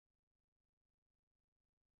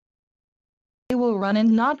will run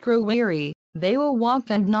and not grow weary, they will walk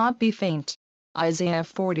and not be faint. Isaiah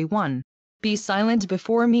 41. Be silent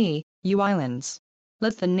before me, you islands.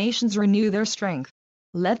 Let the nations renew their strength.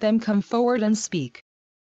 Let them come forward and speak.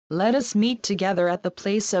 Let us meet together at the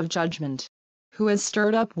place of judgment. Who has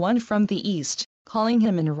stirred up one from the east, calling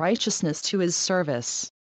him in righteousness to his service?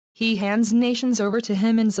 He hands nations over to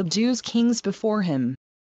him and subdues kings before him.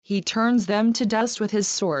 He turns them to dust with his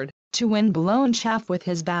sword, to wind-blown chaff with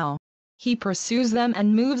his bow. He pursues them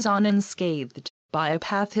and moves on unscathed, by a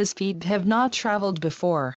path his feet have not traveled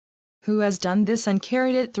before. Who has done this and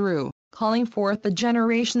carried it through, calling forth the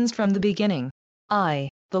generations from the beginning? I,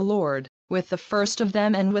 the Lord, with the first of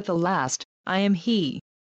them and with the last, I am He.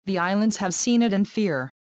 The islands have seen it and fear.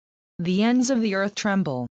 The ends of the earth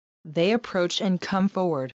tremble. They approach and come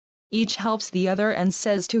forward. Each helps the other and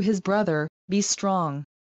says to his brother, Be strong.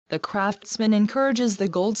 The craftsman encourages the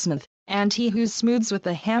goldsmith, and he who smooths with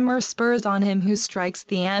the hammer spurs on him who strikes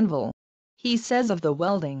the anvil. He says of the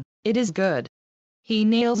welding, It is good. He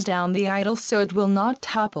nails down the idol so it will not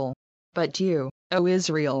topple. But you, O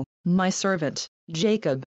Israel, my servant,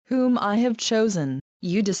 Jacob, whom I have chosen,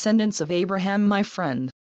 you descendants of Abraham my friend.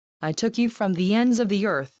 I took you from the ends of the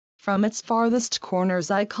earth, from its farthest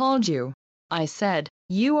corners I called you. I said,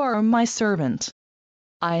 You are my servant.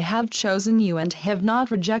 I have chosen you and have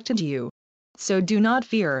not rejected you. So do not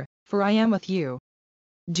fear, for I am with you.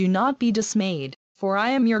 Do not be dismayed, for I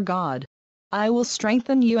am your God. I will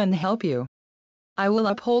strengthen you and help you. I will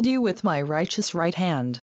uphold you with my righteous right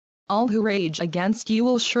hand. All who rage against you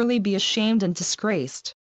will surely be ashamed and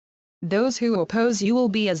disgraced. Those who oppose you will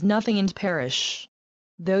be as nothing and perish.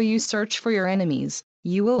 Though you search for your enemies,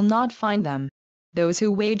 you will not find them. Those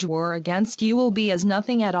who wage war against you will be as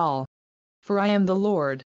nothing at all. For I am the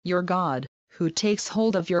Lord, your God, who takes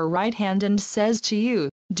hold of your right hand and says to you,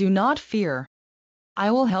 Do not fear.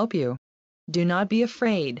 I will help you. Do not be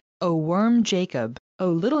afraid, O worm Jacob, O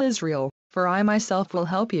little Israel, for I myself will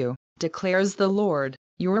help you, declares the Lord,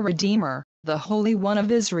 your Redeemer, the Holy One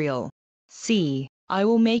of Israel. See, I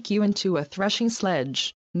will make you into a threshing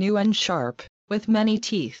sledge, new and sharp, with many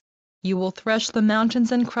teeth. You will thresh the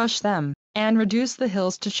mountains and crush them, and reduce the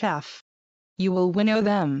hills to chaff. You will winnow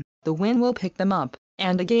them, the wind will pick them up,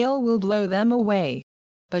 and a gale will blow them away.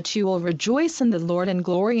 But you will rejoice in the Lord and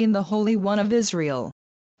glory in the Holy One of Israel.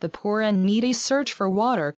 The poor and needy search for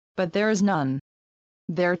water, but there is none.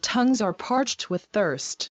 Their tongues are parched with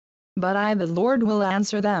thirst. But I, the Lord, will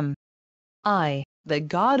answer them. I, the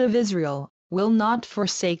God of Israel, will not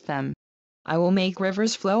forsake them. I will make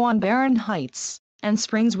rivers flow on barren heights, and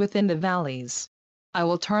springs within the valleys. I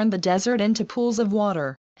will turn the desert into pools of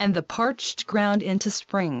water, and the parched ground into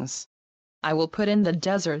springs. I will put in the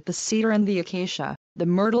desert the cedar and the acacia, the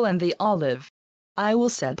myrtle and the olive. I will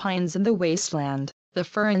set pines in the wasteland, the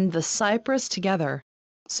fir and the cypress together,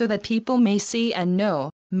 so that people may see and know,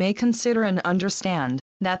 may consider and understand,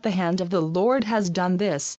 that the hand of the Lord has done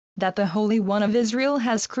this, that the Holy One of Israel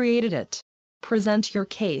has created it. Present your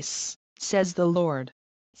case, says the Lord.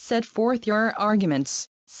 Set forth your arguments,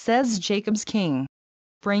 says Jacob's King.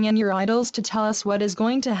 Bring in your idols to tell us what is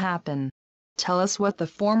going to happen. Tell us what the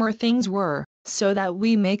former things were, so that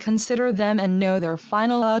we may consider them and know their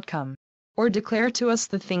final outcome. Or declare to us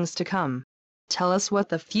the things to come. Tell us what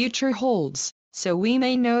the future holds, so we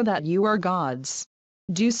may know that you are gods.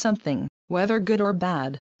 Do something, whether good or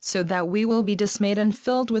bad, so that we will be dismayed and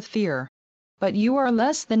filled with fear. But you are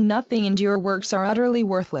less than nothing and your works are utterly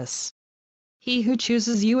worthless. He who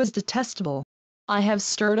chooses you is detestable. I have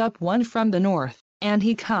stirred up one from the north, and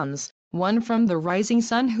he comes, one from the rising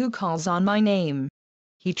sun who calls on my name.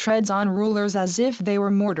 He treads on rulers as if they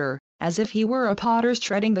were mortar, as if he were a potter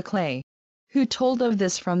treading the clay. Who told of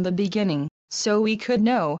this from the beginning, so we could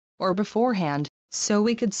know, or beforehand, so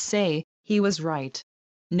we could say, he was right?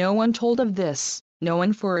 No one told of this, no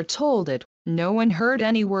one foretold it, no one heard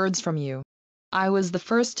any words from you. I was the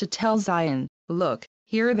first to tell Zion, Look,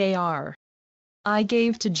 here they are. I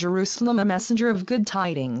gave to Jerusalem a messenger of good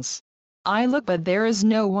tidings. I look, but there is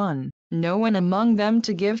no one among them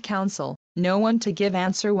to give counsel, no one to give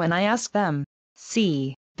answer when I ask them.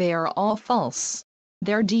 See, they are all false.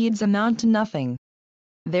 Their deeds amount to nothing.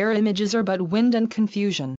 Their images are but wind and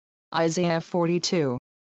confusion. Isaiah 42.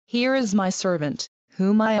 Here is my servant,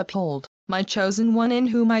 whom I uphold, my chosen one in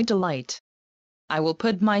whom I delight. I will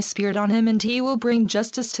put my spirit on him and he will bring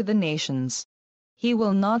justice to the nations. He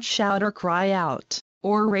will not shout or cry out,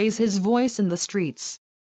 or raise his voice in the streets.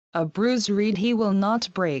 A bruised reed he will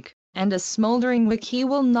not break, and a smoldering wick he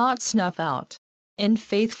will not snuff out. In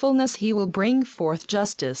faithfulness he will bring forth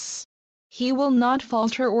justice. He will not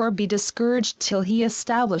falter or be discouraged till he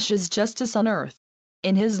establishes justice on earth.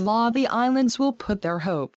 In his law the islands will put their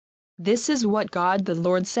hope. This is what God the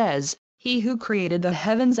Lord says, He who created the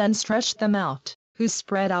heavens and stretched them out, who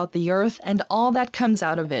spread out the earth and all that comes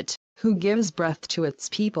out of it, who gives breath to its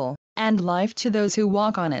people, and life to those who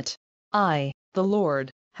walk on it. I, the Lord,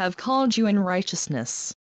 have called you in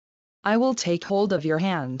righteousness. I will take hold of your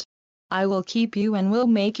hand. I will keep you and will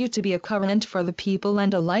make you to be a covenant for the people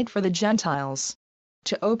and a light for the Gentiles.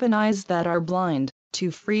 To open eyes that are blind, to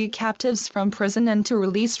free captives from prison and to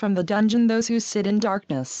release from the dungeon those who sit in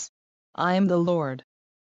darkness. I am the Lord.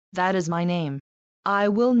 That is my name. I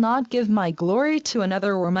will not give my glory to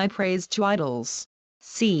another or my praise to idols.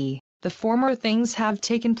 See, the former things have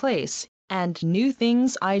taken place, and new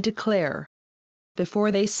things I declare.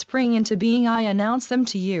 Before they spring into being I announce them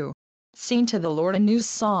to you. Sing to the Lord a new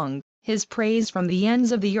song, His praise from the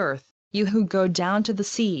ends of the earth, you who go down to the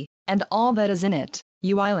sea, and all that is in it,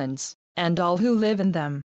 you islands, and all who live in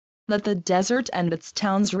them. Let the desert and its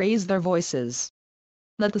towns raise their voices.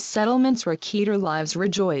 Let the settlements where Kedar lives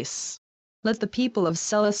rejoice. Let the people of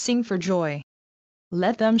Sela sing for joy.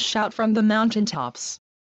 Let them shout from the mountain tops.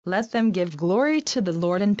 Let them give glory to the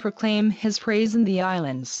Lord and proclaim His praise in the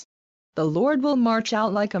islands. The Lord will march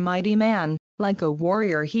out like a mighty man, like a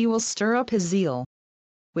warrior He will stir up His zeal.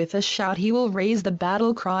 With a shout He will raise the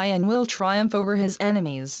battle cry and will triumph over His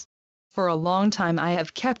enemies. For a long time I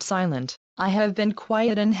have kept silent, I have been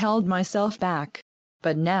quiet and held myself back.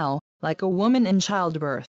 But now, like a woman in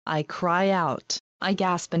childbirth, I cry out, I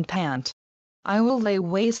gasp and pant. I will lay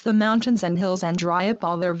waste the mountains and hills and dry up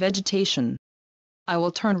all their vegetation. I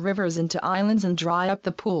will turn rivers into islands and dry up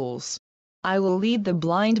the pools. I will lead the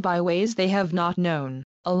blind by ways they have not known,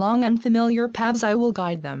 along unfamiliar paths I will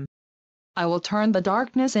guide them. I will turn the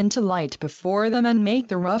darkness into light before them and make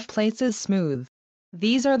the rough places smooth.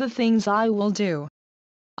 These are the things I will do.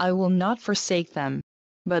 I will not forsake them.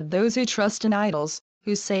 But those who trust in idols,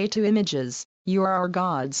 who say to images, You are our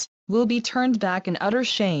gods, will be turned back in utter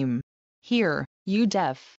shame. Hear, you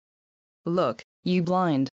deaf. Look, you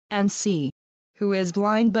blind, and see. Who is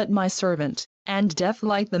blind but my servant, and deaf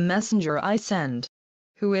like the messenger I send?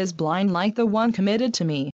 Who is blind like the one committed to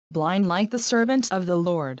me, blind like the servant of the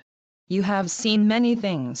Lord? You have seen many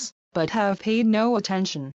things, but have paid no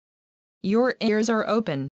attention. Your ears are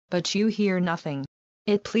open, but you hear nothing.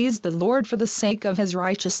 It pleased the Lord for the sake of His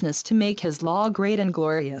righteousness to make His law great and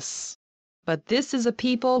glorious. But this is a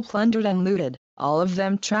people plundered and looted, all of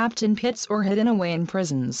them trapped in pits or hidden away in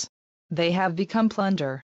prisons. They have become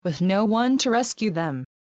plunder, with no one to rescue them.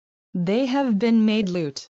 They have been made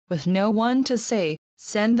loot, with no one to say,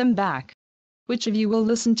 Send them back. Which of you will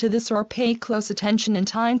listen to this or pay close attention in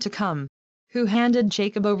time to come? Who handed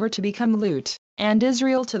Jacob over to become loot, and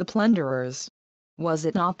Israel to the plunderers? Was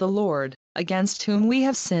it not the Lord, against whom we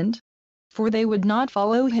have sinned? For they would not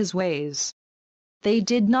follow His ways. They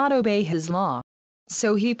did not obey His law.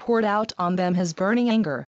 So He poured out on them His burning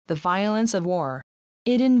anger, the violence of war.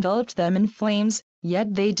 It enveloped them in flames,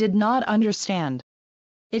 yet they did not understand.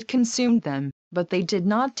 It consumed them, but they did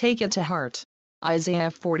not take it to heart.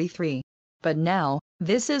 Isaiah 43. But now,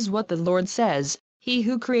 this is what the Lord says, He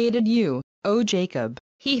who created you, O Jacob,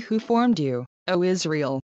 He who formed you, O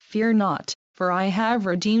Israel, fear not, for I have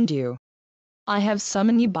redeemed you. I have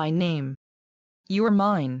summoned you by name. You are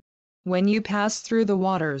mine. When you pass through the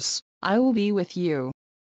waters, I will be with you.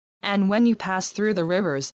 And when you pass through the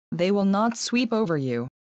rivers, they will not sweep over you.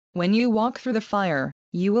 When you walk through the fire,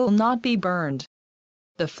 you will not be burned.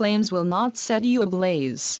 The flames will not set you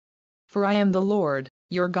ablaze. For I am the Lord,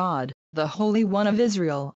 your God, the Holy One of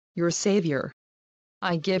Israel, your Savior.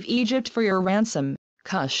 I give Egypt for your ransom,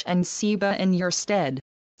 Cush and Seba in your stead.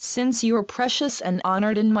 Since you are precious and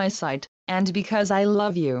honored in my sight, and because I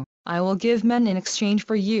love you, I will give men in exchange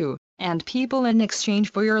for you, and people in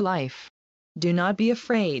exchange for your life. Do not be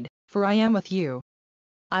afraid, for I am with you.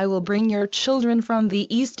 I will bring your children from the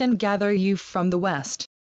east and gather you from the west.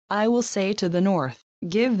 I will say to the north,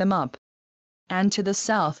 Give them up. And to the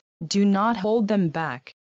south, Do not hold them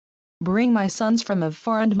back. Bring my sons from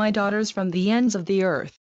afar and my daughters from the ends of the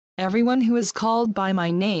earth. Everyone who is called by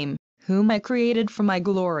my name, whom I created for my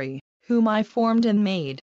glory, whom I formed and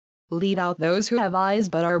made. Lead out those who have eyes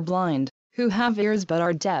but are blind, who have ears but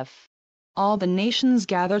are deaf. All the nations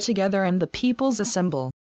gather together and the peoples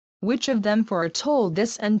assemble. Which of them foretold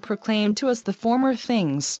this and proclaimed to us the former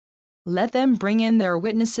things? Let them bring in their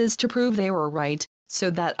witnesses to prove they were right, so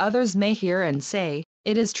that others may hear and say,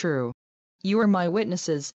 It is true. You are my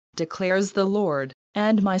witnesses, declares the Lord,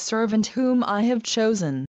 and my servant whom I have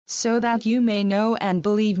chosen, so that you may know and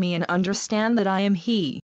believe me and understand that I am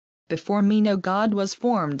He. Before me no God was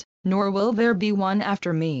formed, nor will there be one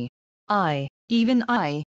after me. I, even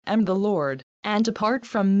I, am the Lord, and apart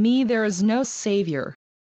from me there is no Savior.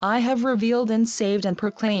 I have revealed and saved and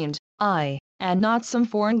proclaimed, and not some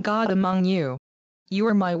foreign god among you. You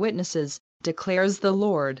are my witnesses, declares the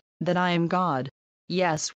Lord, that I am God.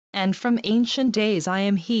 Yes, and from ancient days I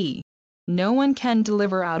am He. No one can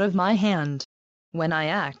deliver out of my hand. When I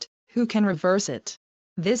act, who can reverse it?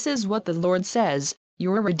 This is what the Lord says,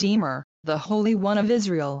 your Redeemer, the Holy One of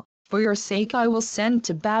Israel. For your sake I will send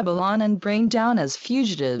to Babylon and bring down as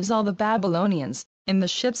fugitives all the Babylonians, in the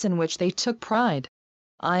ships in which they took pride.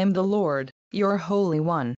 I am the Lord, your Holy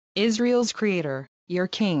One, Israel's Creator, your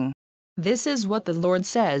King. This is what the Lord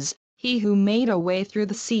says, He who made a way through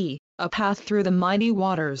the sea, a path through the mighty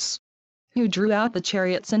waters, who drew out the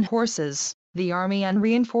chariots and horses, the army and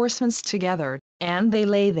reinforcements together, and they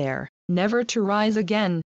lay there, never to rise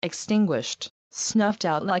again, extinguished, snuffed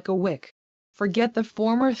out like a wick. Forget the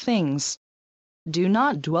former things. Do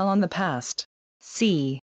not dwell on the past.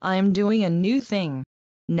 See, I am doing a new thing.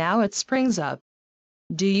 Now it springs up.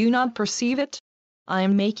 Do you not perceive it? I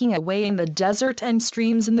am making a way in the desert and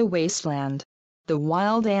streams in the wasteland. The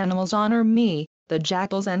wild animals honor me, the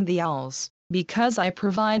jackals and the owls, because I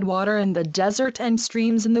provide water in the desert and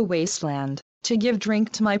streams in the wasteland, to give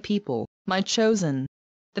drink to my people, my chosen,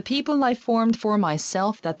 the people I formed for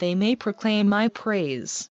myself that they may proclaim my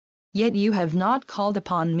praise. Yet you have not called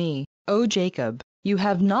upon me, O Jacob, you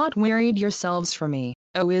have not wearied yourselves for me,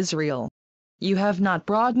 O Israel. You have not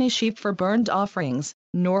brought me sheep for burnt offerings,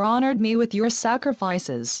 nor honored me with your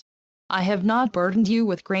sacrifices. I have not burdened you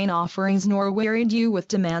with grain offerings nor wearied you with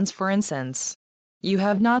demands for incense. You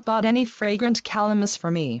have not bought any fragrant calamus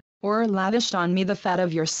for me, or lavished on me the fat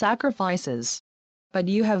of your sacrifices. But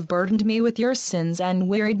you have burdened me with your sins and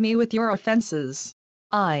wearied me with your offenses.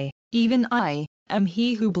 I, even I, am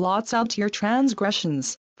He who blots out your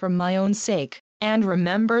transgressions, for my own sake, and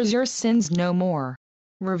remembers your sins no more.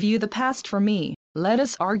 Review the past for me, let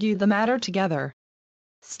us argue the matter together.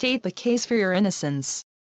 State the case for your innocence.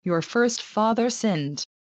 Your first father sinned.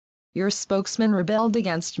 Your spokesman rebelled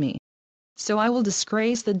against me. So I will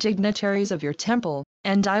disgrace the dignitaries of your temple,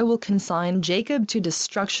 and I will consign Jacob to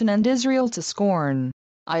destruction and Israel to scorn.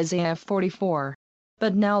 Isaiah 44.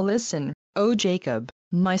 But now listen, O Jacob,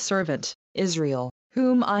 my servant, Israel,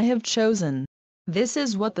 whom I have chosen. This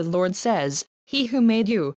is what the Lord says, He who made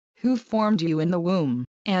you, who formed you in the womb,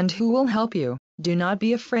 and who will help you. Do not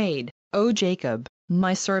be afraid, O Jacob,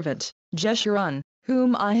 my servant, Jeshurun,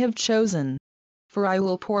 whom I have chosen. For I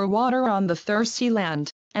will pour water on the thirsty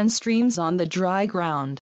land, and streams on the dry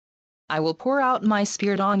ground. I will pour out my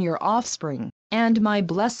spirit on your offspring, and my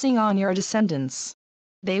blessing on your descendants.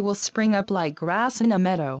 They will spring up like grass in a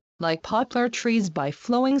meadow, like poplar trees by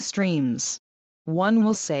flowing streams. One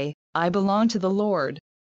will say, I belong to the Lord.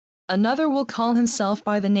 Another will call himself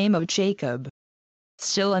by the name of Jacob.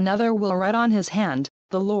 Still another will write on his hand,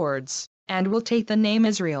 the Lord's, and will take the name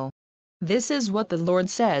Israel. This is what the Lord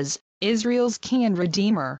says, Israel's King and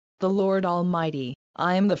Redeemer, the Lord Almighty.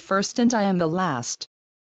 I am the first and I am the last.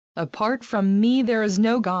 Apart from me there is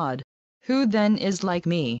no God. Who then is like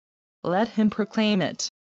me? Let him proclaim it.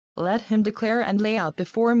 Let him declare and lay out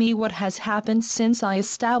before me what has happened since I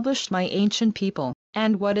established my ancient people,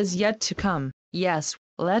 and what is yet to come. Yes,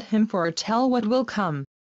 let him foretell what will come.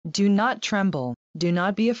 Do not tremble, do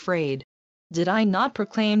not be afraid. Did I not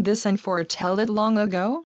proclaim this and foretell it long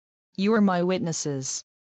ago? You are my witnesses.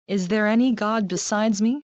 Is there any God besides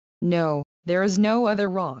me? No, there is no other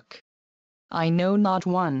rock. I know not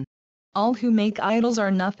one. All who make idols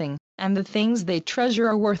are nothing, and the things they treasure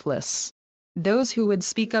are worthless. Those who would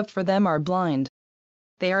speak up for them are blind.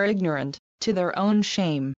 They are ignorant, to their own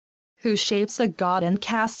shame. Who shapes a god and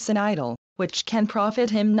casts an idol, which can profit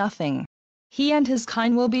him nothing? He and his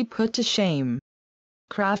kind will be put to shame.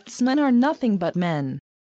 Craftsmen are nothing but men.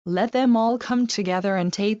 Let them all come together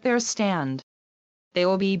and take their stand. They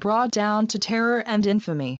will be brought down to terror and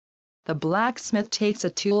infamy. The blacksmith takes a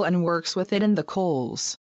tool and works with it in the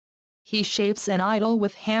coals. He shapes an idol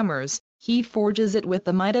with hammers, he forges it with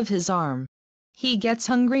the might of his arm. He gets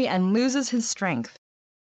hungry and loses his strength.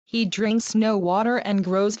 He drinks no water and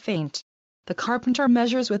grows faint. The carpenter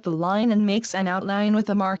measures with the line and makes an outline with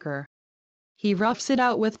a marker. He roughs it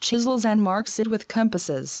out with chisels and marks it with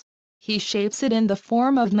compasses. He shapes it in the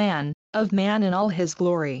form of man in all his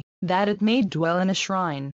glory, that it may dwell in a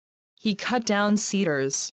shrine. He cut down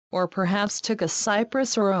cedars, or perhaps took a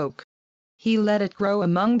cypress or oak. He let it grow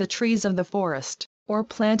among the trees of the forest, or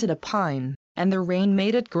planted a pine, and the rain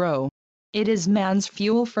made it grow. It is man's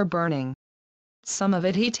fuel for burning. Some of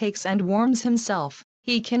it he takes and warms himself,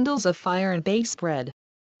 he kindles a fire and bakes bread.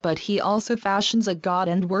 But he also fashions a god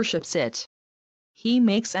and worships it. He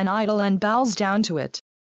makes an idol and bows down to it.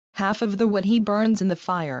 half of the wood he burns in the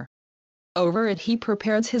fire. Over it he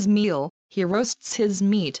prepares his meal, he roasts his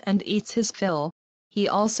meat and eats his fill. He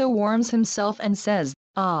also warms himself and says,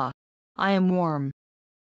 "Ah, I am warm.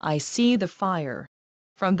 I see the fire."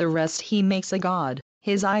 From the rest he makes a god,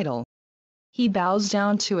 his idol. He bows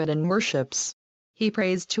down to it and worships. He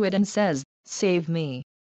prays to it and says, "Save me.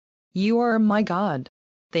 You are my God."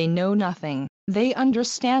 They know nothing, they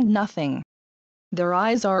understand nothing. Their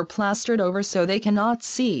eyes are plastered over so they cannot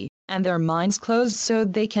see, and their minds closed so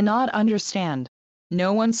they cannot understand.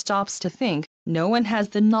 No one stops to think, no one has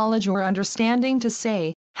the knowledge or understanding to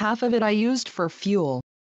say, "Half of it I used for fuel.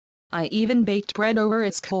 I even baked bread over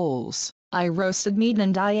its coals, I roasted meat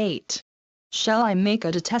and I ate. Shall I make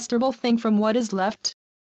a detestable thing from what is left?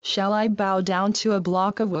 Shall I bow down to a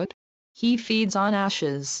block of wood?" He feeds on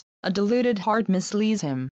ashes, a deluded heart misleads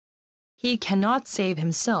him. He cannot save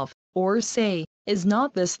himself, or say, "Is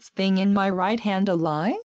not this thing in my right hand a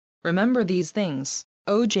lie?" Remember these things,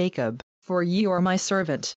 O Jacob, for you are my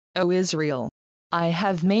servant, O Israel. I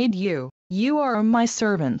have made you, you are my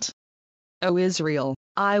servant. O Israel,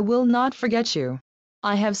 I will not forget you.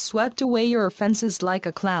 I have swept away your offenses like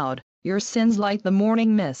a cloud, your sins like the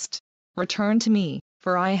morning mist. Return to me,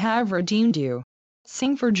 for I have redeemed you.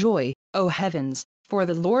 Sing for joy, O heavens, for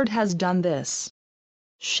the Lord has done this.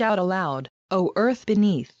 Shout aloud, O earth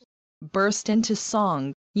beneath. Burst into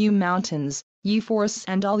song, you mountains, you forests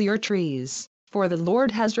and all your trees, for the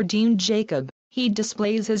Lord has redeemed Jacob, he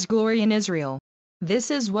displays his glory in Israel. This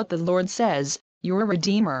is what the Lord says, your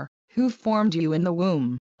Redeemer, who formed you in the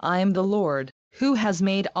womb. I am the Lord, who has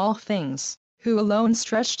made all things, who alone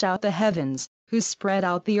stretched out the heavens, who spread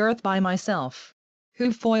out the earth by myself,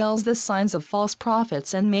 who foils the signs of false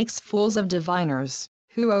prophets and makes fools of diviners,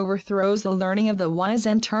 who overthrows the learning of the wise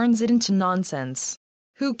and turns it into nonsense,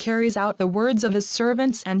 who carries out the words of his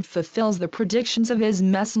servants and fulfills the predictions of his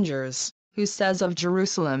messengers, who says of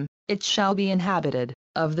Jerusalem, "It shall be inhabited,"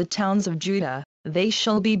 of the towns of Judah, "They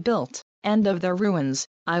shall be built," and of their ruins,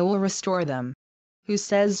 "I will restore them." Who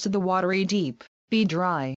says to the watery deep, "Be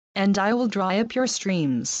dry," and I will dry up your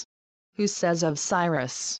streams. Who says of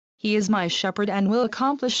Cyrus, "He is my shepherd and will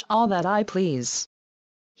accomplish all that I please."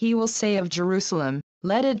 He will say of Jerusalem,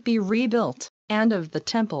 "Let it be rebuilt," and of the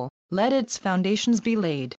temple, "Let its foundations be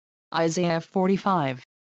laid." Isaiah 45.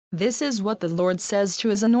 This is what the Lord says to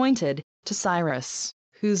his anointed, to Cyrus,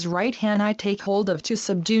 whose right hand I take hold of to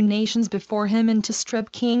subdue nations before him and to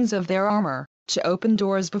strip kings of their armor, to open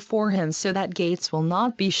doors before him so that gates will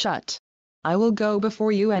not be shut. I will go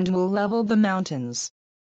before you and will level the mountains.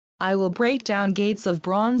 I will break down gates of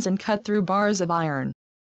bronze and cut through bars of iron.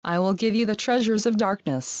 I will give you the treasures of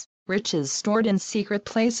darkness, riches stored in secret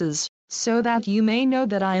places, so that you may know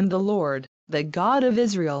that I am the Lord, the God of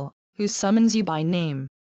Israel, who summons you by name.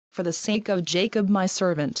 For the sake of Jacob my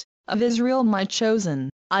servant, of Israel my chosen,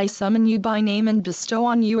 I summon you by name and bestow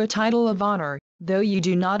on you a title of honor, though you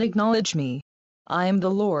do not acknowledge me. I am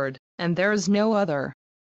the Lord, and there is no other.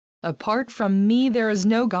 Apart from me there is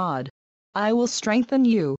no God. I will strengthen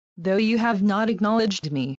you, though you have not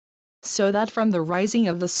acknowledged me, so that from the rising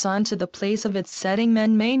of the sun to the place of its setting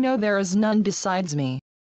men may know there is none besides me.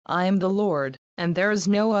 I am the Lord, and there is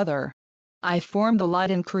no other. I form the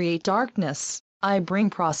light and create darkness, I bring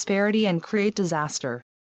prosperity and create disaster.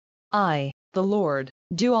 I, the Lord,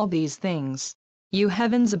 do all these things. You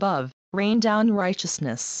heavens above, rain down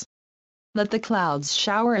righteousness. Let the clouds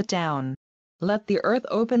shower it down. Let the earth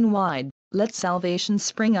open wide, let salvation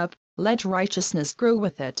spring up, let righteousness grow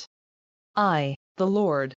with it. I, the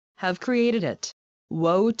Lord, have created it.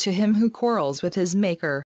 Woe to him who quarrels with his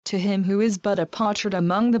maker, to him who is but a potsherd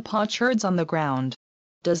among the potsherds on the ground.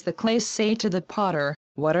 Does the clay say to the potter,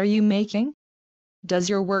 "What are you making?" Does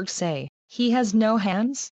your work say, "He has no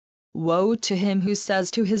hands"? Woe to him who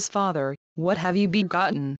says to his father, "What have you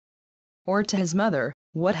begotten?" Or to his mother,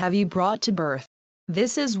 "What have you brought to birth?"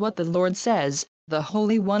 This is what the Lord says, the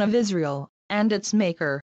Holy One of Israel, and its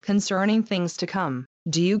Maker, concerning things to come.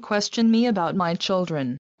 Do you question me about my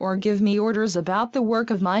children, or give me orders about the work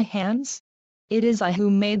of my hands? It is I who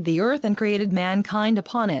made the earth and created mankind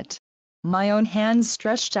upon it. My own hands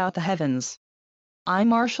stretched out the heavens. I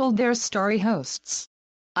marshaled their starry hosts.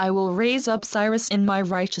 I will raise up Cyrus in my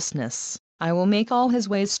righteousness, I will make all his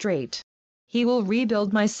ways straight. He will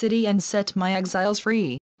rebuild my city and set my exiles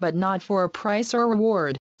free, but not for a price or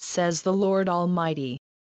reward, says the Lord Almighty.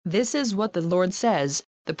 This is what the Lord says,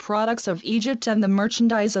 the products of Egypt and the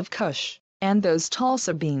merchandise of Cush, and those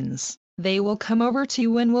Tulsa beans, they will come over to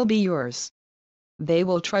you and will be yours. They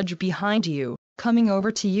will trudge behind you, coming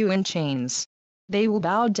over to you in chains. They will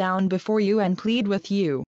bow down before you and plead with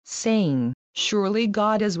you, saying, "Surely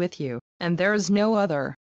God is with you, and there is no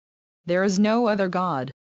other." there is no other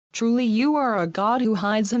God. Truly you are a God who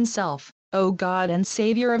hides himself, O God and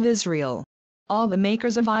Savior of Israel. All the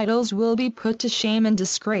makers of idols will be put to shame and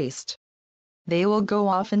disgraced. They will go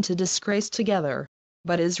off into disgrace together,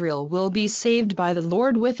 but Israel will be saved by the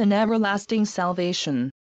Lord with an everlasting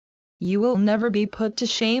salvation. You will never be put to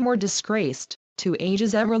shame or disgraced, to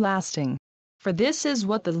ages everlasting. For this is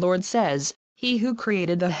what the Lord says, He who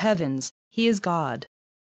created the heavens, He is God.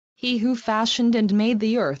 He who fashioned and made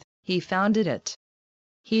the earth, He founded it.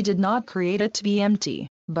 He did not create it to be empty,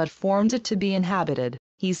 but formed it to be inhabited.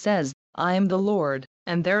 He says, I am the Lord,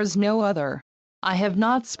 and there is no other. I have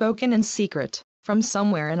not spoken in secret, from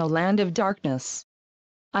somewhere in a land of darkness.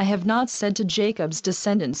 I have not said to Jacob's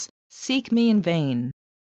descendants, seek me in vain.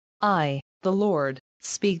 I, the Lord,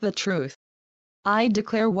 speak the truth. I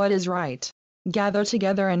declare what is right. Gather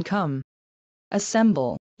together and come.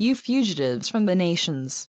 Assemble, you fugitives from the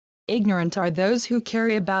nations. Ignorant are those who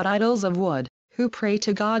carry about idols of wood, who pray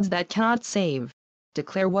to gods that cannot save.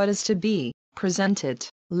 Declare what is to be, present it,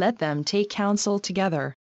 let them take counsel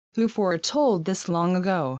together. Who foretold this long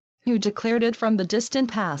ago, who declared it from the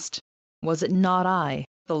distant past? Was it not I,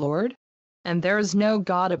 the Lord? And there is no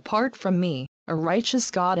God apart from me, a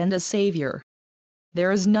righteous God and a Savior.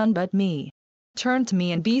 There is none but me. Turn to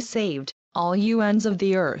me and be saved, all you ends of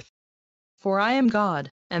the earth. For I am God,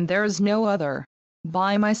 and there is no other.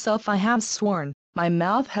 By myself I have sworn, my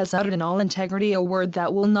mouth has uttered in all integrity a word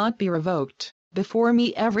that will not be revoked. Before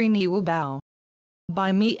me every knee will bow.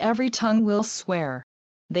 By me every tongue will swear.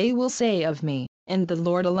 They will say of me, in the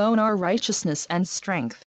Lord alone are righteousness and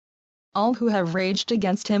strength. All who have raged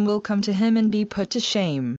against him will come to him and be put to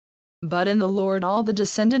shame. But in the Lord all the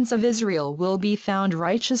descendants of Israel will be found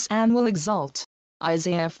righteous and will exult.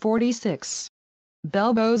 Isaiah 46.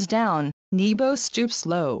 Bel bows down, Nebo stoops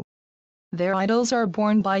low. Their idols are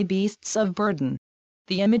borne by beasts of burden.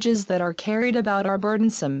 The images that are carried about are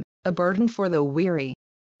burdensome, a burden for the weary.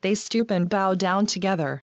 They stoop and bow down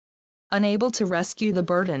together. Unable to rescue the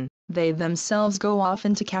burden, they themselves go off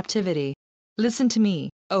into captivity. Listen to me,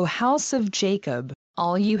 O house of Jacob,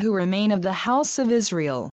 all you who remain of the house of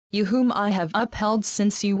Israel, you whom I have upheld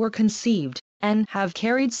since you were conceived, and have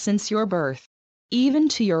carried since your birth. Even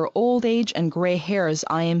to your old age and gray hairs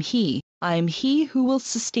I am He who will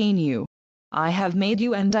sustain you. I have made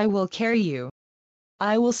you and I will carry you.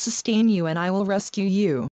 I will sustain you and I will rescue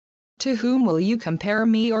you. To whom will you compare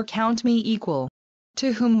me or count me equal?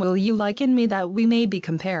 To whom will you liken me that we may be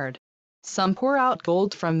compared? Some pour out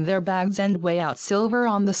gold from their bags and weigh out silver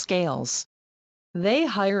on the scales. They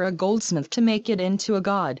hire a goldsmith to make it into a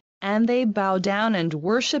god, and they bow down and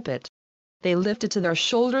worship it. They lift it to their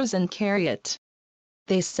shoulders and carry it.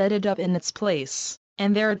 They set it up in its place,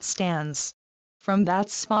 and there it stands. From that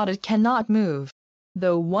spot it cannot move.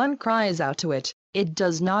 Though one cries out to it, it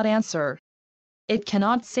does not answer. It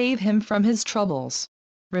cannot save him from his troubles.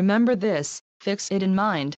 Remember this, fix it in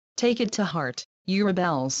mind, take it to heart, you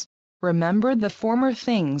rebels. Remember the former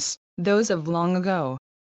things, those of long ago.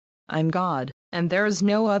 I'm God, and there is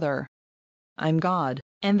no other. I'm God,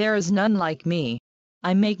 and there is none like me.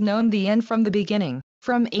 I make known the end from the beginning,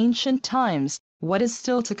 from ancient times, what is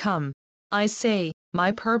still to come. I say,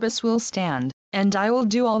 my purpose will stand, and I will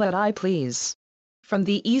do all that I please. From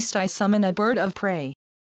the east I summon a bird of prey.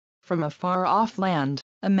 From a far-off land,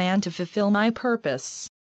 a man to fulfill my purpose.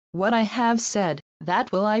 What I have said,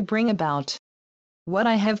 that will I bring about. What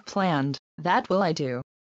I have planned, that will I do.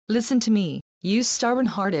 Listen to me, you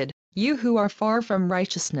stubborn-hearted, you who are far from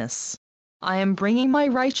righteousness. I am bringing my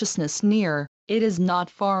righteousness near, it is not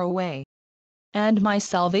far away. And my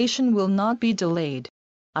salvation will not be delayed.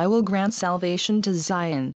 I will grant salvation to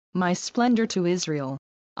Zion, my splendor to Israel.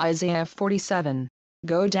 Isaiah 47.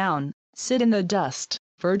 Go down, sit in the dust,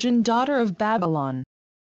 virgin daughter of Babylon.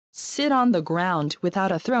 Sit on the ground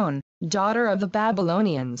without a throne, daughter of the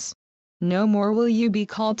Babylonians. No more will you be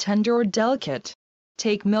called tender or delicate.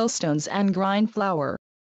 Take millstones and grind flour.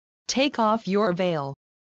 Take off your veil.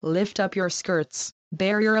 Lift up your skirts,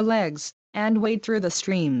 bare your legs, and wade through the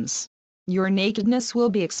streams. Your nakedness will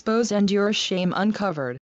be exposed and your shame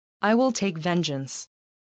uncovered. I will take vengeance.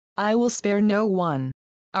 I will spare no one.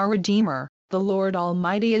 Our Redeemer, the Lord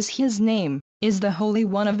Almighty is His name, is the Holy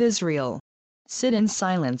One of Israel. Sit in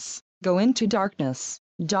silence, go into darkness,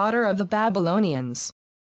 daughter of the Babylonians.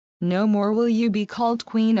 No more will you be called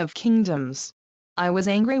Queen of Kingdoms. I was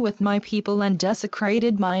angry with my people and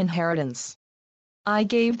desecrated my inheritance. I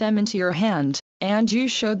gave them into your hand, and you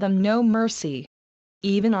showed them no mercy.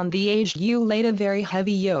 Even on the aged you laid a very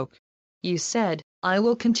heavy yoke. You said, I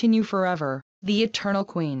will continue forever, the eternal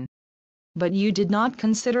Queen. But you did not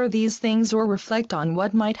consider these things or reflect on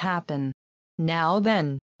what might happen. Now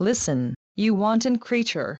then, Listen, you wanton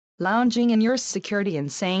creature, lounging in your security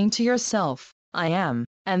and saying to yourself, I am,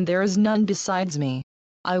 and there is none besides me.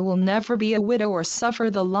 I will never be a widow or suffer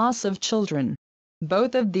the loss of children.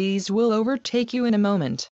 Both of these will overtake you in a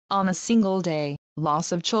moment, on a single day,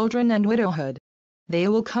 loss of children and widowhood. They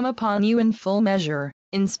will come upon you in full measure,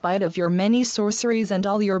 in spite of your many sorceries and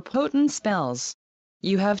all your potent spells.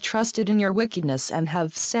 You have trusted in your wickedness and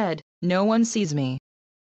have said, no one sees me.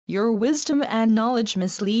 Your wisdom and knowledge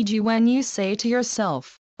mislead you when you say to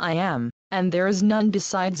yourself, I am, and there is none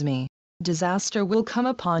besides me. Disaster will come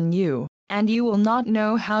upon you, and you will not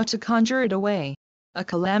know how to conjure it away. A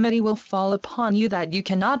calamity will fall upon you that you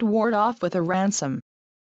cannot ward off with a ransom.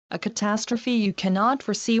 A catastrophe you cannot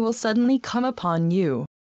foresee will suddenly come upon you.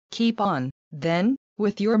 Keep on, then,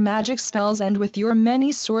 with your magic spells and with your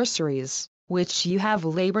many sorceries, which you have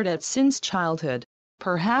labored at since childhood.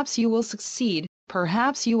 Perhaps you will succeed,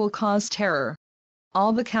 perhaps you will cause terror.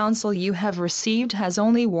 All the counsel you have received has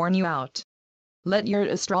only worn you out. Let your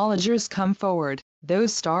astrologers come forward,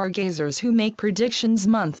 those stargazers who make predictions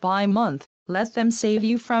month by month, let them save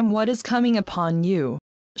you from what is coming upon you.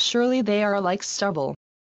 Surely they are like stubble.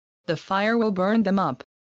 The fire will burn them up.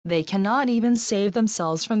 They cannot even save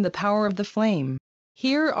themselves from the power of the flame.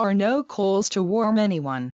 Here are no coals to warm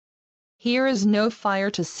anyone. Here is no fire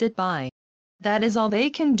to sit by. That is all they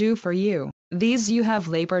can do for you. These you have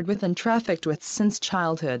labored with and trafficked with since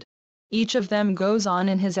childhood. Each of them goes on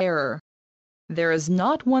in his error. There is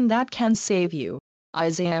not one that can save you.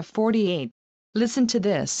 Isaiah 48. Listen to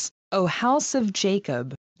this, O house of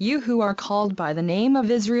Jacob, you who are called by the name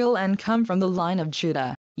of Israel and come from the line of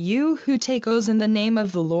Judah, you who take oaths in the name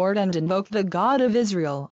of the Lord and invoke the God of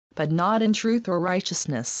Israel, but not in truth or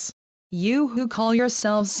righteousness. You who call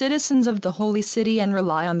yourselves citizens of the holy city and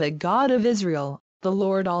rely on the God of Israel, the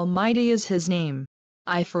Lord Almighty is his name.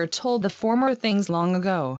 I foretold the former things long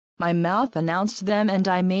ago, my mouth announced them and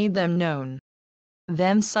I made them known.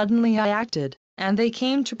 Then suddenly I acted, and they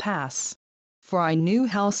came to pass. For I knew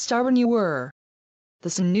how stubborn you were. The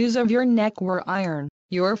sinews of your neck were iron,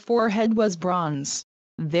 your forehead was bronze.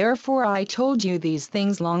 Therefore I told you these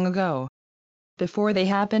things long ago. Before they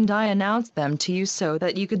happened I announced them to you so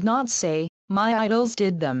that you could not say, my idols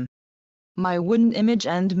did them. My wooden image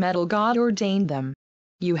and metal God ordained them.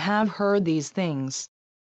 You have heard these things.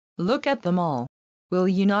 Look at them all. Will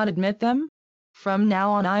you not admit them? From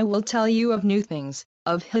now on I will tell you of new things,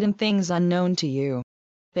 of hidden things unknown to you.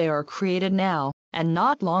 They are created now, and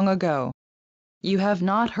not long ago. You have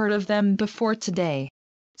not heard of them before today.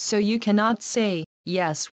 So you cannot say,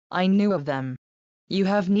 yes, I knew of them. You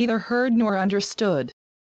have neither heard nor understood.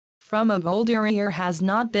 From of old your ear has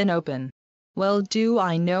not been open. Well do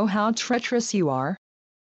I know how treacherous you are.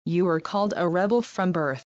 You were called a rebel from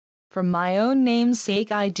birth. For my own name's sake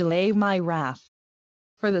I delay my wrath.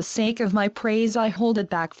 For the sake of my praise I hold it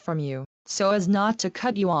back from you, so as not to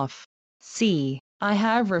cut you off. See, I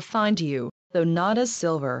have refined you, though not as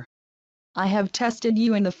silver. I have tested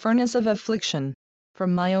you in the furnace of affliction. For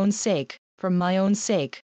my own sake,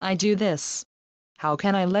 I do this. How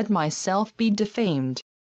can I let myself be defamed?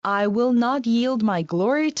 I will not yield my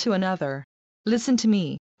glory to another. Listen to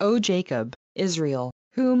me, O Jacob, Israel,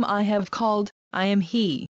 whom I have called, I am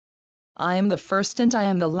he. I am the first and I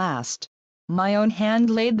am the last. My own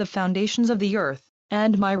hand laid the foundations of the earth,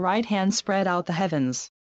 and my right hand spread out the heavens.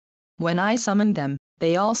 When I summon them,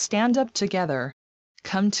 they all stand up together.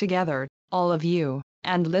 Come together, all of you,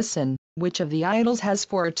 and listen, which of the idols has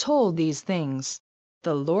foretold these things?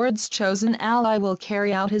 The Lord's chosen ally will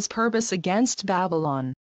carry out his purpose against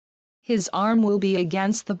Babylon. His arm will be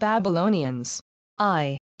against the Babylonians.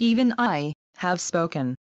 I, even I, have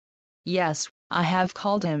spoken. Yes, I have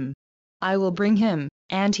called him. I will bring him,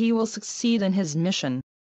 and he will succeed in his mission.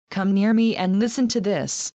 Come near me and listen to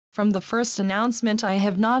this. From the first announcement I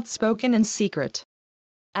have not spoken in secret.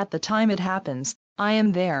 At the time it happens, I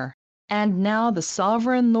am there. And now the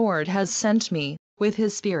sovereign Lord has sent me, with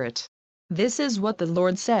his Spirit. This is what the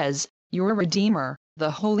Lord says, your Redeemer,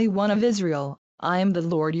 the Holy One of Israel. I am the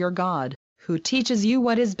Lord your God, who teaches you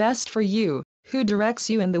what is best for you, who directs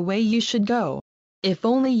you in the way you should go. If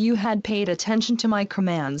only you had paid attention to my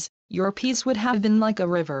commands, your peace would have been like a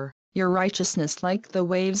river, your righteousness like the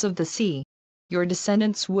waves of the sea. Your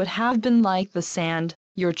descendants would have been like the sand,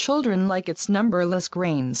 your children like its numberless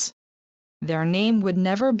grains. Their name would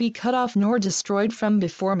never be cut off nor destroyed from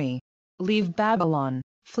before me. Leave Babylon,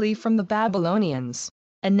 flee from the Babylonians.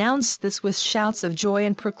 Announce this with shouts of joy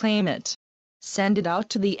and proclaim it. Send it out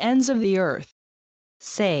to the ends of the earth.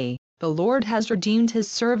 Say, the Lord has redeemed his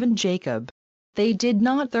servant Jacob. They did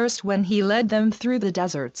not thirst when he led them through the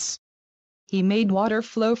deserts. He made water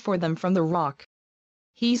flow for them from the rock.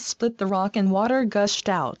 He split the rock and water gushed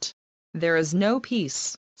out. There is no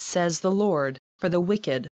peace, says the Lord, for the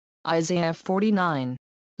wicked. Isaiah 49.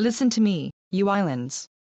 Listen to me, you islands.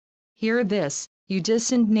 Hear this, you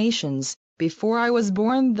distant nations, before I was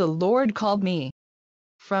born the Lord called me.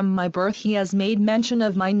 From my birth he has made mention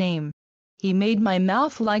of my name. He made my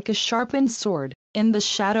mouth like a sharpened sword, in the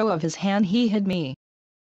shadow of his hand he hid me.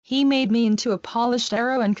 He made me into a polished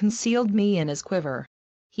arrow and concealed me in his quiver.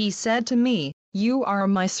 He said to me, You are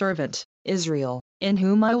my servant, Israel, in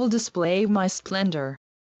whom I will display my splendor.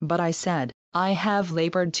 But I said, I have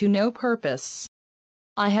labored to no purpose.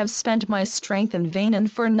 I have spent my strength in vain and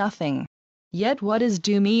for nothing. Yet what is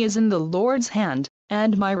due me is in the Lord's hand,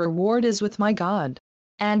 and my reward is with my God.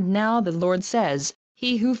 And now the Lord says,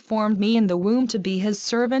 He who formed me in the womb to be his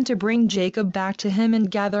servant to bring Jacob back to him and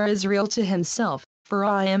gather Israel to himself, for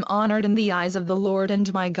I am honored in the eyes of the Lord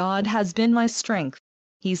and my God has been my strength.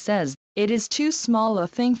 He says, It is too small a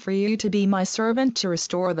thing for you to be my servant to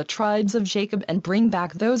restore the tribes of Jacob and bring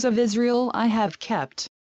back those of Israel I have kept.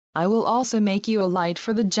 I will also make you a light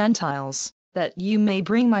for the Gentiles, that you may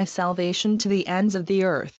bring my salvation to the ends of the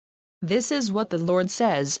earth. This is what the Lord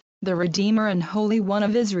says, the Redeemer and Holy One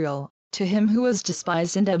of Israel, to him who is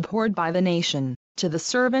despised and abhorred by the nation, to the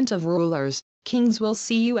servant of rulers. Kings will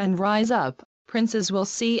see you and rise up, princes will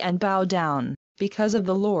see and bow down, because of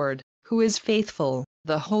the Lord, who is faithful,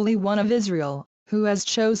 the Holy One of Israel, who has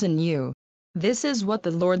chosen you. This is what the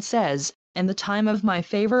Lord says, In the time of my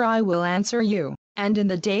favor I will answer you, and in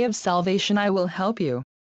the day of salvation I will help you.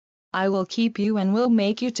 I will keep you and will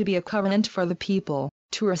make you to be a covenant for the people,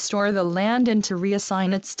 to restore the land and to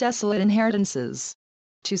reassign its desolate inheritances.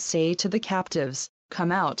 To say to the captives,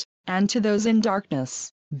 Come out, and to those in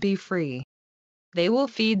darkness, Be free. They will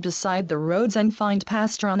feed beside the roads and find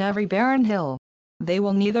pasture on every barren hill. They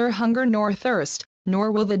will neither hunger nor thirst,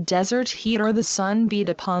 nor will the desert heat or the sun beat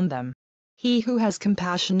upon them. He who has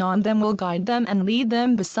compassion on them will guide them and lead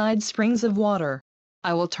them beside springs of water.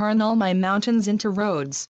 I will turn all my mountains into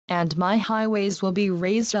roads, and my highways will be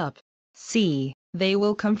raised up. See, they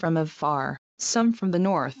will come from afar, some from the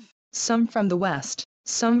north, some from the west,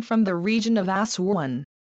 some from the region of Aswan.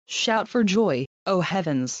 Shout for joy, O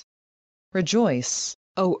heavens! Rejoice,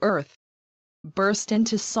 O earth! Burst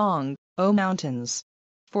into song, O mountains!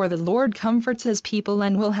 For the Lord comforts his people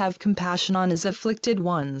and will have compassion on his afflicted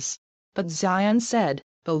ones. But Zion said,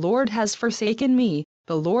 The Lord has forsaken me,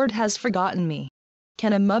 the Lord has forgotten me.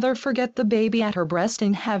 Can a mother forget the baby at her breast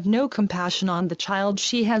and have no compassion on the child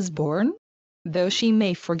she has borne? Though she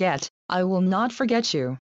may forget, I will not forget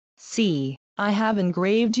you. See, I have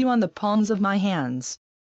engraved you on the palms of my hands.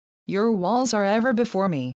 Your walls are ever before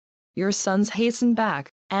me. Your sons hasten back,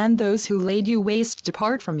 and those who laid you waste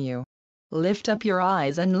depart from you. Lift up your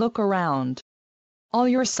eyes and look around. All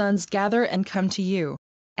your sons gather and come to you.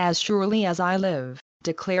 As surely as I live,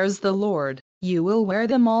 declares the Lord, you will wear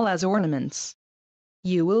them all as ornaments.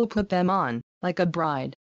 You will put them on, like a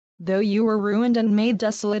bride. Though you were ruined and made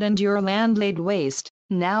desolate and your land laid waste,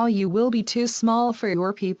 now you will be too small for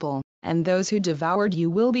your people, and those who devoured you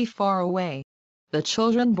will be far away. The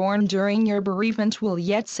children born during your bereavement will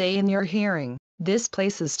yet say in your hearing, This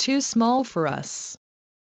place is too small for us.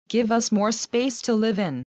 Give us more space to live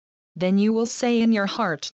in. Then you will say in your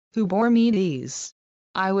heart, Who bore me these?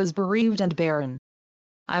 I was bereaved and barren.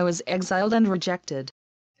 I was exiled and rejected.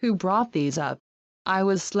 Who brought these up? I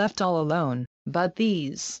was left all alone, but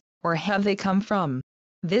these, where have they come from?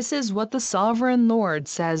 This is what the sovereign Lord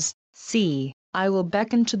says, See, I will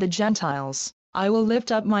beckon to the Gentiles, I will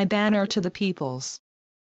lift up my banner to the peoples.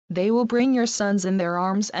 They will bring your sons in their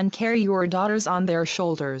arms and carry your daughters on their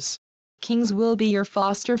shoulders. Kings will be your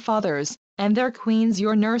foster fathers, and their queens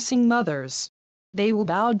your nursing mothers. They will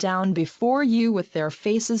bow down before you with their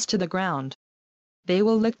faces to the ground. They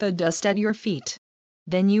will lick the dust at your feet.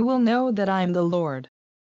 Then you will know that I am the Lord.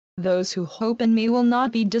 Those who hope in me will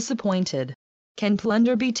not be disappointed. Can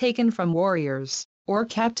plunder be taken from warriors, or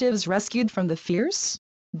captives rescued from the fierce?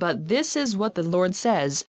 But this is what the Lord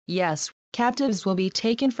says, Yes, captives will be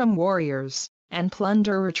taken from warriors, and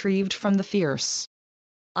plunder retrieved from the fierce.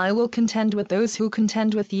 I will contend with those who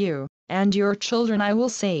contend with you, and your children I will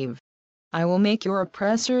save. I will make your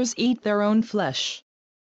oppressors eat their own flesh.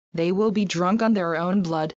 They will be drunk on their own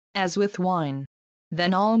blood, as with wine.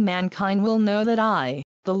 Then all mankind will know that I,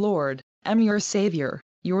 the Lord, am your Savior,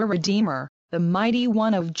 your Redeemer, the Mighty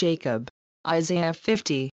One of Jacob. Isaiah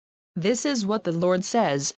 50. This is what the Lord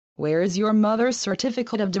says, Where is your mother's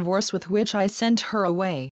certificate of divorce with which I sent her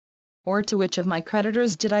away? Or to which of my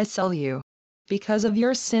creditors did I sell you? Because of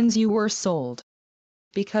your sins you were sold.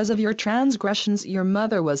 Because of your transgressions your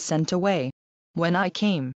mother was sent away. When I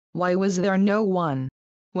came, why was there no one?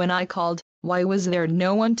 When I called, why was there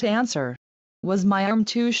no one to answer? Was my arm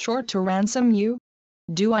too short to ransom you?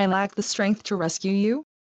 Do I lack the strength to rescue you?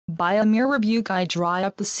 By a mere rebuke I dry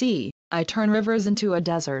up the sea, I turn rivers into a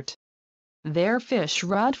desert. There fish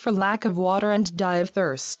rot for lack of water and die of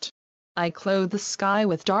thirst. I clothe the sky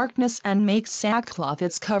with darkness and make sackcloth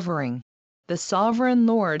its covering. The sovereign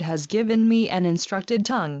Lord has given me an instructed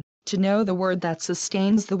tongue, to know the word that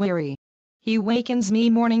sustains the weary. He wakens me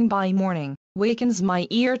morning by morning, wakens my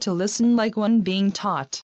ear to listen like one being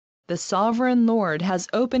taught. The sovereign Lord has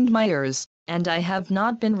opened my ears, and I have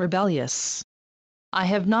not been rebellious. I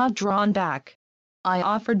have not drawn back. I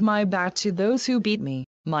offered my back to those who beat me,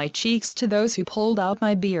 my cheeks to those who pulled out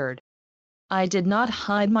my beard. I did not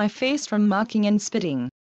hide my face from mocking and spitting.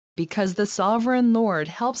 Because the sovereign Lord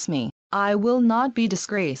helps me, I will not be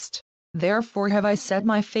disgraced. Therefore have I set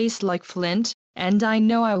my face like flint, and I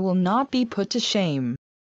know I will not be put to shame.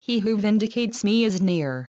 He who vindicates me is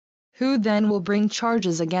near. Who then will bring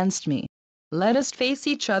charges against me? Let us face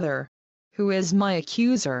each other. Who is my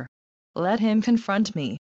accuser? Let him confront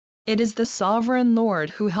me. It is the sovereign Lord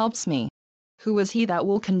who helps me. Who is he that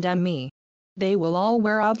will condemn me? They will all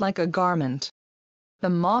wear out like a garment. The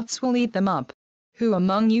moths will eat them up. Who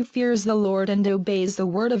among you fears the Lord and obeys the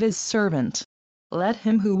word of his servant? Let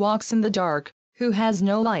him who walks in the dark, who has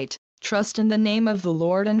no light, trust in the name of the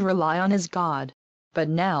Lord and rely on his God. But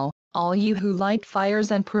now, all you who light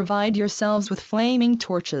fires and provide yourselves with flaming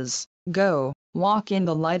torches, go, walk in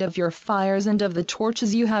the light of your fires and of the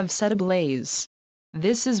torches you have set ablaze.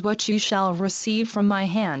 This is what you shall receive from my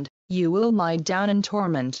hand, you will lie down in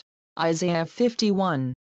torment. Isaiah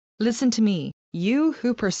 51. Listen to me, you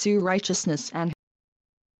who pursue righteousness and